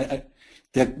Erwin.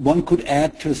 That one could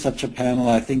add to such a panel,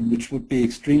 I think, which would be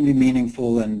extremely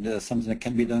meaningful and something that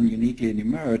can be done uniquely in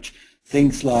eMERGE.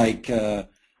 Things like a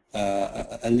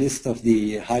list of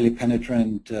the highly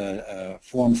penetrant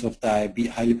forms of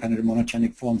diabetes, highly penetrant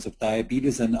monogenic forms of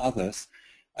diabetes and others.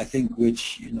 I think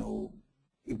which, you know,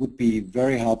 it would be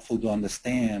very helpful to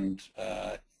understand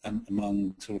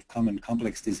among sort of common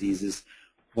complex diseases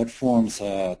what forms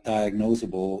are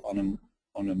diagnosable on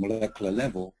a molecular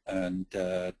level, and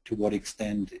to what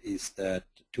extent is that,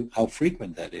 how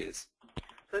frequent that is.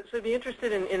 So I'd be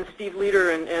interested in Steve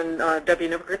Leder and Debbie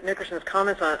Nickerson's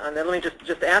comments on that. Let me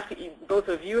just ask you, both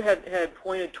of you had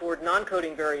pointed toward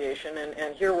non-coding variation,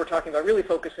 and here we're talking about really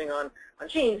focusing on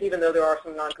genes, even though there are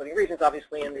some non-coding regions,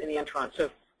 obviously, in the intron. So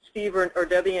Steve or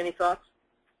Debbie, any thoughts?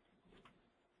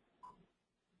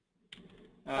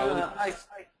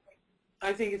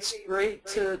 I think it's great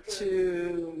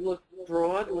to look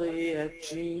broadly at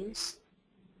genes,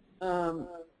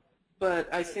 but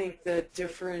I think that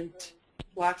different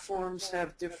platforms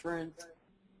have different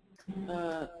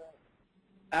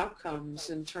outcomes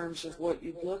in terms of what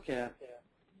you'd look at.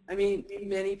 I mean,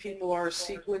 many people are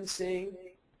sequencing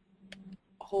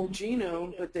a whole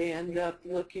genome, but they end up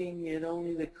looking at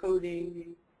only the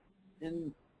coding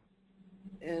and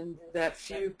that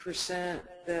few percent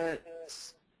that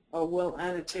are well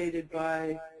annotated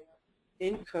by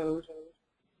ENCODE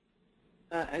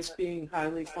as being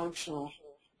highly functional.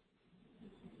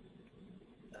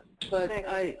 But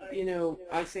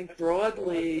I think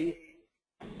broadly,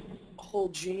 whole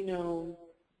genome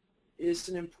is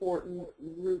an important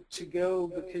route to go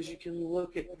because you can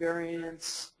look at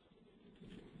variants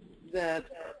that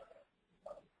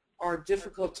are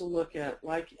difficult to look at,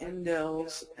 like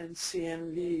indels and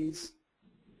CNVs,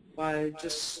 by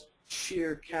just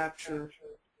sheer capture.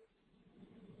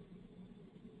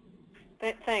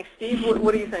 Thanks, Steve.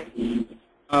 What do you think?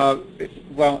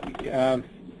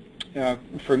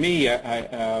 For me,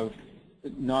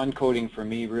 non-coding for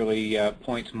me really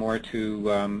points more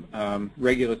to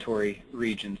regulatory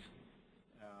regions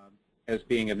as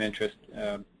being of interest.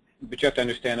 But you have to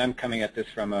understand, I'm coming at this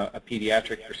from a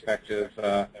pediatric perspective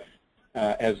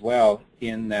as well.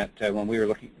 In that, when we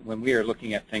are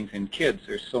looking at things in kids,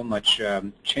 there's so much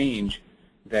change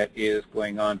that is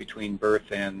going on between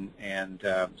birth and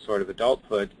sort of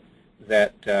adulthood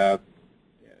that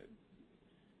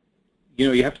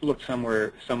you have to look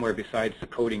somewhere besides the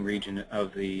coding region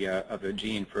of the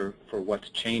gene for what's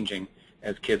changing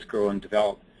as kids grow and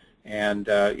develop. And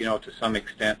to some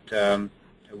extent,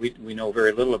 we know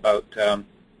very little about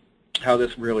how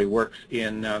this really works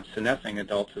in senescing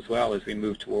adults as well as we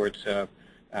move towards a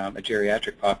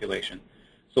geriatric population.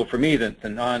 So for me, the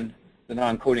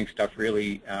non-coding stuff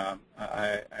really,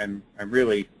 I'm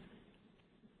really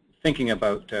thinking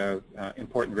about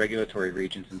important regulatory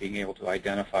regions and being able to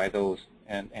identify those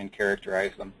and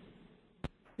characterize them.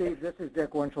 Steve, this is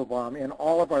Dick Winchelbaum. In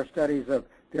all of our studies of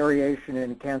variation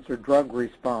in cancer drug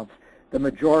response, the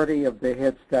majority of the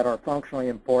hits that are functionally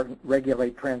important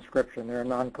regulate transcription. They're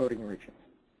non-coding regions.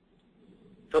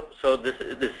 So this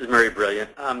is Mary Brilliant.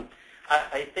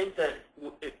 I think that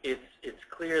it's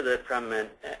clear that from an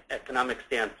economic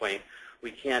standpoint,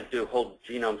 we can't do whole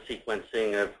genome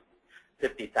sequencing of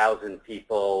 50,000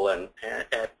 people,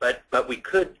 but we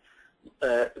could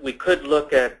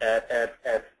look at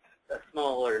a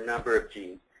smaller number of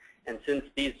genes. And since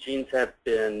these genes have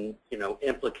been,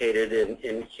 implicated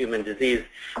in human disease,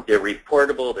 they're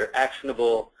reportable, they're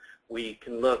actionable. We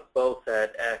can look both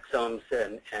at exomes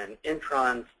and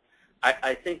introns.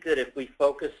 I think that if we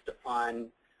focused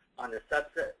on a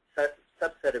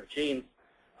subset of genes,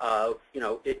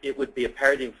 it would be a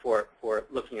paradigm for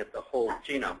looking at the whole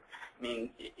genome. I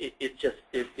mean,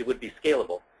 it would be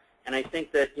scalable. And I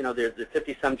think that, there's the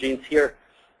 50-some genes here.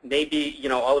 Maybe,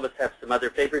 all of us have some other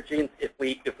favorite genes. If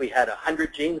we had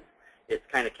 100 genes, it's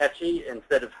kind of catchy.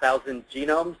 Instead of 1,000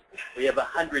 genomes, we have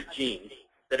 100 genes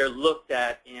that are looked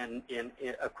at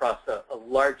across a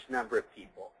large number of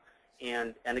people.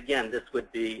 And again, this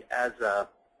would be as a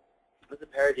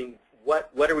paradigm.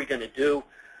 What are we going to do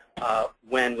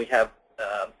when we have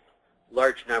a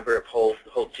large number of whole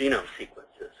genome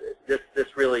sequences?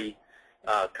 This really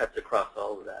cuts across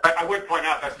all of that. I would point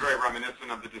out that's very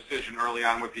reminiscent of the decision early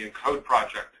on with the ENCODE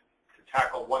project to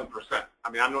tackle 1%. I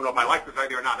mean, I don't know if I like this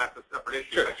idea or not. That's a separate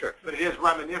issue. Sure. But it is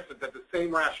reminiscent that the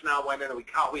same rationale went in, and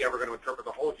how are we ever going to interpret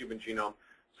the whole human genome?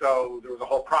 So there was a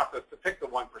whole process to pick the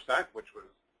 1%, which was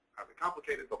highly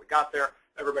complicated, but we got there.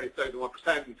 Everybody studied the 1%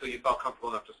 until you felt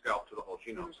comfortable enough to scale up to the whole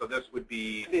genome. So this would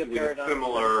be a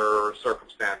similar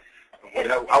circumstance,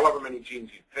 however many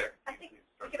genes you pick. I think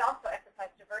we could also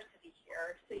emphasize diversity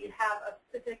here. So you have a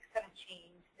specific set of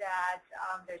genes that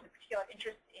there's a particular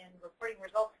interest in reporting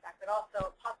results back, but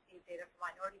also possibly data for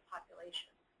minority populations.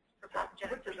 For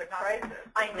pathogenic, which is a crisis.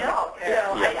 I know.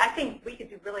 So I think we could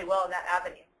do really well in that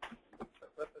avenue.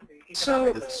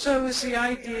 So is the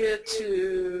idea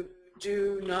to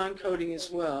do non-coding as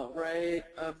well, right,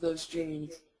 of those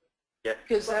genes? Yes.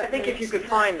 Because I think if you could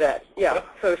find that, yeah.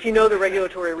 So if you know the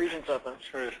regulatory regions of them.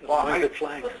 Sure. Well, I'm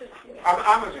actually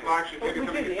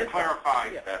maybe to clarify.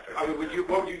 I mean, you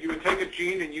would take a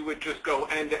gene and you would just go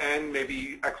end to end,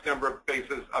 maybe X number of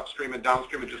bases upstream and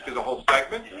downstream, and just do the whole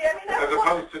segment, as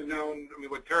opposed to known. I mean,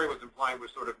 what Terry was implying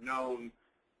was sort of known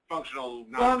functional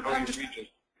non-coding regions.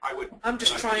 I'm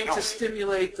just trying to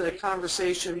stimulate the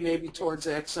conversation maybe towards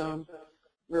exome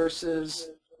versus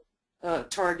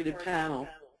targeted panel.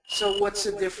 So what's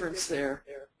the difference there?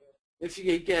 If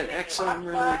you get exome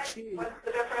really cheap. What's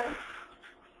the difference?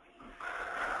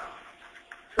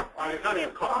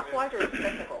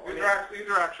 These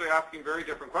are actually asking very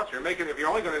different questions. If you're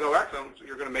only going to go exomes,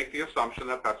 you're going to make the assumption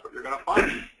that that's what you're going to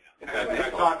find. And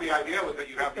I thought the idea was that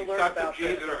you have these sets of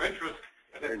genes that are of interest,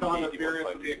 and some have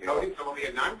variants with the encoding, some will be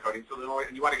a non-coding,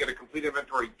 and you want to get a complete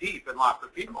inventory deep in lots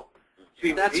of people.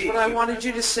 That's what I wanted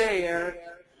you to say, Eric.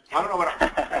 I don't know what I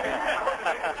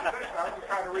was just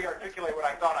trying to re-articulate what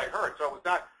I thought I heard. So it was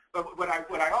not. But what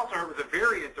I also heard was a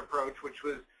variant approach, which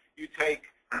was you take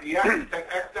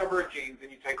X number of genes and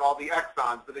you take all the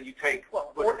exons, but then you take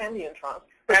and the introns.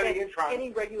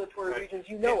 Any regulatory regions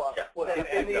you know of.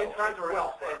 And the introns or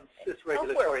else. And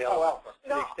cis-regulatory alpha, to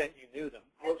the extent you knew them.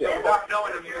 Without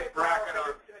knowing them, you just bracket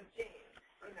them.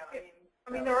 I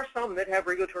mean, there are some that have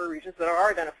regulatory regions that are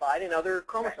identified in other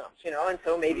chromosomes, and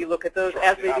so maybe look at those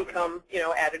as they become,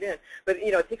 added in. But,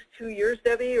 it takes 2 years,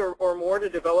 Debbie, or more to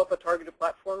develop a targeted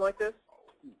platform like this?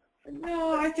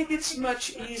 No, I think it's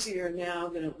much easier now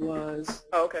than it was.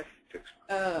 Oh, okay.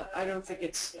 I don't think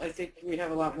I think we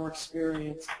have a lot more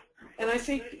experience. And I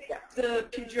think the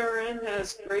PGRN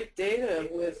has great data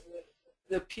with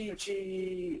the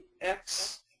PGX-seq.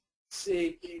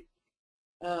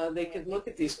 They could look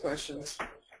at these questions.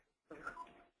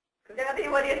 Debbie,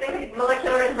 what do you think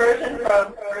molecular inversion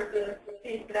versus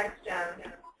next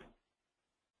gen?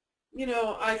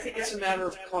 I think it's a matter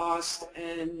of cost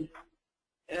and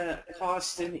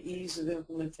ease of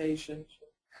implementation.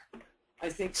 I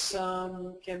think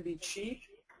some can be cheap,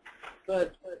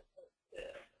 but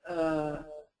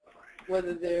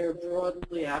whether they're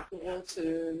broadly applicable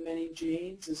to many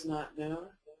genes is not known.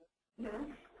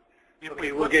 Mm-hmm.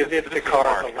 We will give it the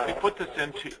car. If we put this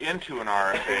into an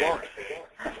RFA,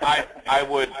 I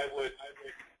would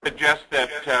suggest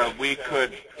that we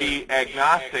could be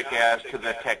agnostic as to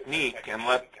the technique and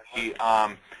let the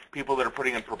people that are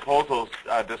putting in proposals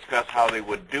discuss how they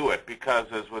would do it,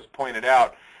 because, as was pointed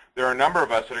out, there are a number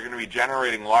of us that are going to be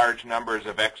generating large numbers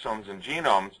of exomes and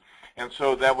genomes, and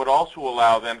so that would also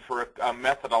allow then for a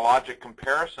methodologic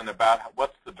comparison about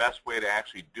what's the best way to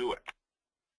actually do it.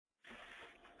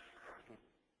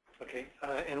 Okay,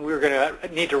 and we're going to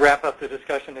need to wrap up the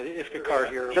discussion at Iftikhar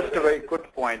here. Just a very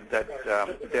good point that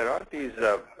there are these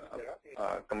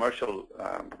commercial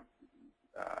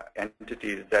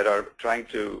entities that are trying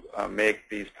to make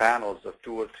these panels of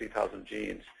 2,000 or 3,000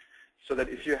 genes, so that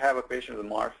if you have a patient with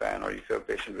Marfan or if you have a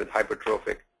patient with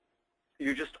hypertrophic,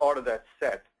 you just order that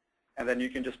set, and then you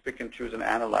can just pick and choose and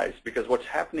analyze. Because what's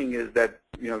happening is that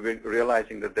we're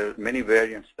realizing that there are many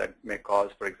variants that may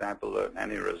cause, for example, an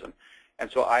aneurysm. And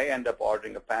so I end up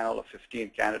ordering a panel of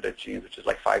 15 candidate genes, which is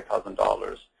like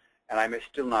 $5,000, and I may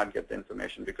still not get the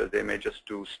information because they may just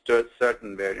do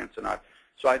certain variants or not.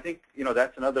 So I think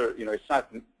that's another. It's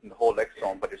not the whole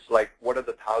exome, but it's like what are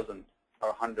the 1,000 or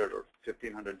 100 or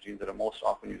 1,500 genes that are most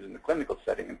often used in the clinical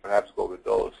setting, and perhaps go with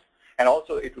those. And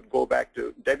also, it would go back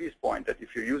to Debbie's point that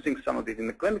if you're using some of these in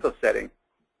the clinical setting,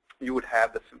 you would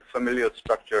have the familial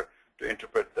structure to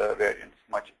interpret the variants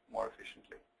much more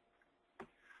efficiently.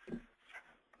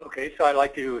 Okay, so I'd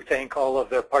like to thank all of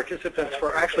the participants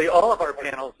for actually all of our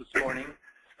panels this morning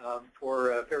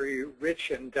for a very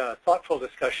rich and thoughtful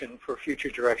discussion for future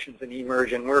directions in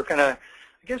eMERGE. And we're going to,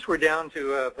 I guess we're down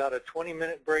to about a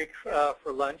 20-minute break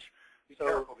for lunch. Be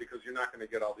careful, because you're not going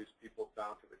to get all these people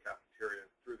down to the cafeteria,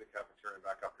 through the cafeteria and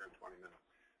back up here in 20 minutes.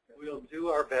 We'll do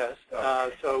our best.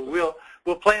 So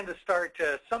we'll plan to start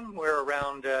somewhere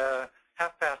around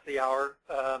half past the hour.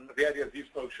 The idea is these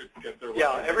folks should get their lunch.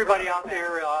 Yeah, everybody out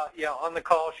there on the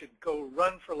call should go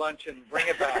run for lunch and bring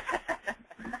it back.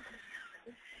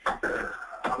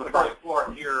 On the first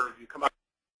floor here, you come up